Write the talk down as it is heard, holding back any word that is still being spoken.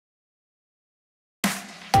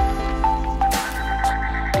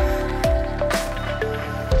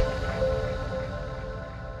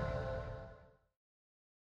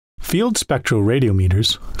Field spectral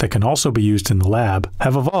radiometers, that can also be used in the lab,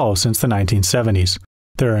 have evolved since the 1970s.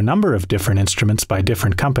 There are a number of different instruments by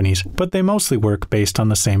different companies, but they mostly work based on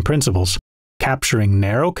the same principles, capturing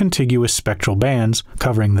narrow contiguous spectral bands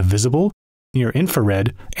covering the visible,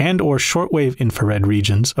 near-infrared, and/or shortwave infrared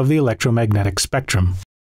regions of the electromagnetic spectrum.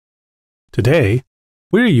 Today,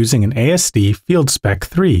 we are using an ASD Fieldspec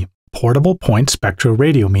 3 portable point spectral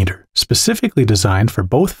radiometer, specifically designed for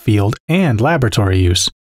both field and laboratory use.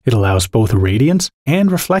 It allows both radiance and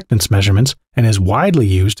reflectance measurements and is widely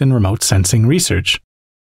used in remote sensing research.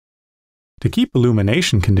 To keep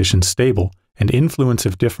illumination conditions stable and influence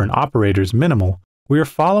of different operators minimal, we are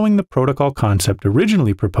following the protocol concept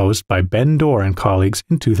originally proposed by Ben Dorr and colleagues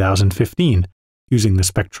in 2015, using the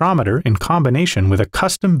spectrometer in combination with a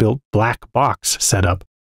custom-built black box setup.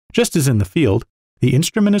 Just as in the field, the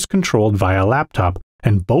instrument is controlled via a laptop,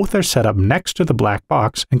 and both are set up next to the black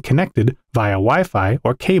box and connected via Wi-Fi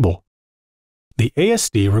or cable. The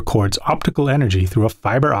ASD records optical energy through a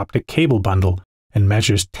fiber optic cable bundle and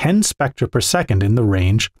measures 10 spectra per second in the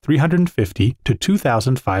range 350 to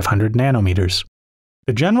 2,500 nanometers.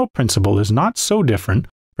 The general principle is not so different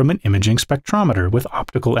from an imaging spectrometer, with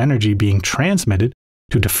optical energy being transmitted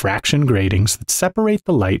to diffraction gratings that separate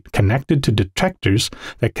the light connected to detectors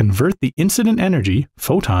that convert the incident energy,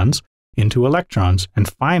 photons, into electrons,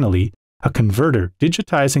 and finally, a converter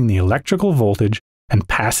digitizing the electrical voltage and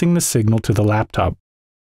passing the signal to the laptop.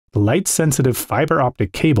 The light-sensitive fiber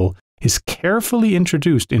optic cable is carefully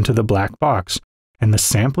introduced into the black box, and the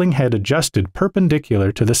sampling head adjusted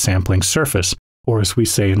perpendicular to the sampling surface, or as we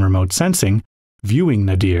say in remote sensing, viewing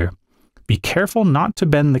nadir. Be careful not to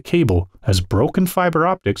bend the cable, as broken fiber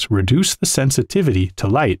optics reduce the sensitivity to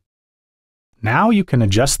light. Now you can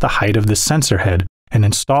adjust the height of the sensor head and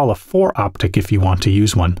install a 4-optic if you want to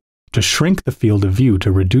use one, to shrink the field of view to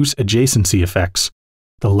reduce adjacency effects.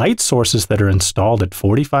 The light sources that are installed at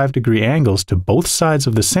 45-degree angles to both sides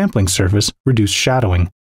of the sampling surface reduce shadowing.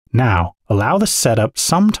 Now, allow the setup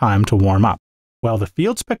some time to warm up. While the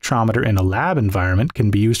field spectrometer in a lab environment can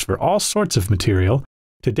be used for all sorts of material,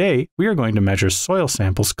 today we are going to measure soil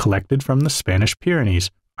samples collected from the Spanish Pyrenees.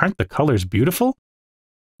 Aren't the colors beautiful?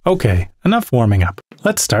 Okay, enough warming up.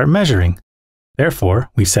 Let's start measuring. Therefore,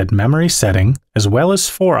 we set memory setting as well as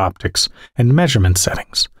 4-optics and measurement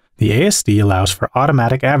settings. The ASD allows for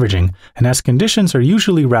automatic averaging, and as conditions are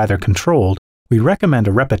usually rather controlled, we recommend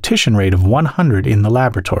a repetition rate of 100 in the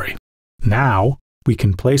laboratory. Now, we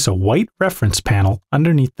can place a white reference panel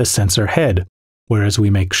underneath the sensor head, whereas we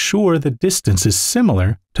make sure the distance is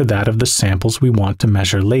similar to that of the samples we want to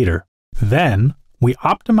measure later. Then, we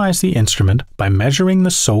optimize the instrument by measuring the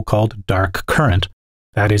so-called dark current,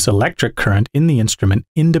 that is, electric current in the instrument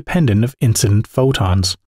independent of incident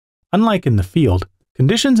photons. Unlike in the field,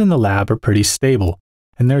 conditions in the lab are pretty stable,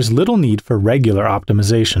 and there's little need for regular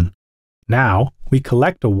optimization. Now, we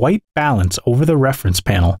collect a white balance over the reference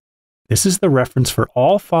panel. This is the reference for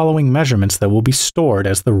all following measurements that will be stored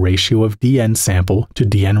as the ratio of DN sample to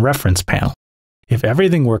DN reference panel. If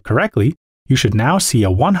everything worked correctly, you should now see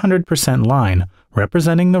a 100% line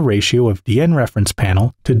representing the ratio of DN reference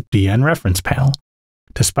panel to DN reference panel.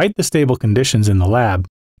 Despite the stable conditions in the lab,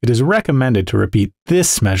 it is recommended to repeat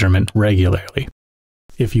this measurement regularly.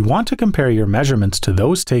 If you want to compare your measurements to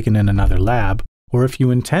those taken in another lab, or if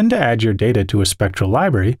you intend to add your data to a spectral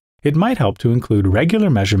library, it might help to include regular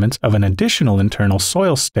measurements of an additional internal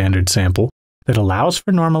soil standard sample that allows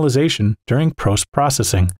for normalization during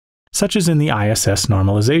post-processing, such as in the ISS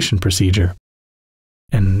normalization procedure.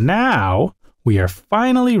 And now, we are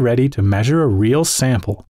finally ready to measure a real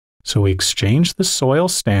sample. So we exchange the soil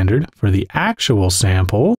standard for the actual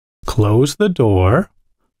sample, close the door,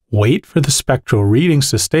 wait for the spectral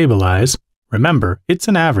readings to stabilize. Remember, it's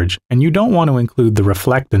an average, and you don't want to include the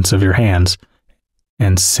reflectance of your hands.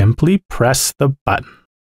 And simply press the button.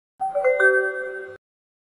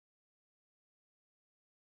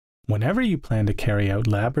 Whenever you plan to carry out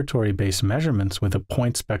laboratory-based measurements with a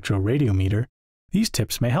point spectral radiometer, these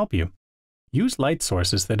tips may help you. Use light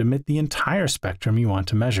sources that emit the entire spectrum you want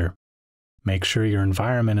to measure. Make sure your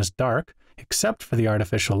environment is dark, except for the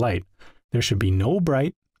artificial light. There should be no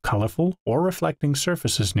bright, colorful, or reflecting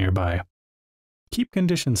surfaces nearby. Keep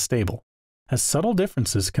conditions stable, as subtle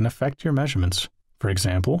differences can affect your measurements. For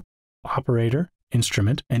example, operator,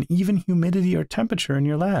 instrument, and even humidity or temperature in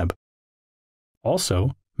your lab.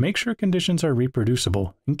 Also, make sure conditions are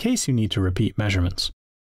reproducible in case you need to repeat measurements.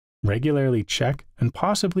 Regularly check and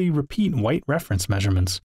possibly repeat white reference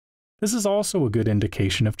measurements. This is also a good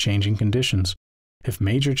indication of changing conditions. If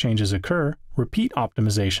major changes occur, repeat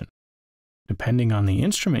optimization. Depending on the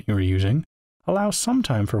instrument you are using, allow some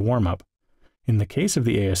time for warm-up. In the case of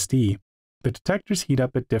the ASD, the detectors heat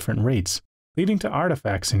up at different rates, leading to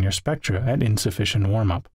artifacts in your spectra at insufficient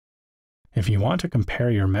warm-up. If you want to compare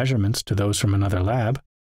your measurements to those from another lab,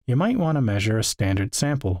 you might want to measure a standard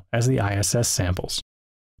sample as the ISS samples.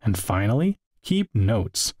 And finally, keep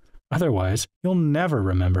notes. Otherwise, you'll never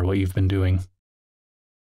remember what you've been doing.